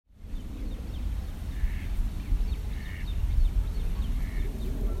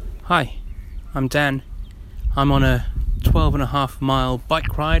Hi, I'm Dan. I'm on a 12.5-mile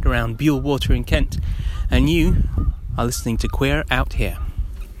bike ride around Bewl Water in Kent, and you are listening to Queer Out Here.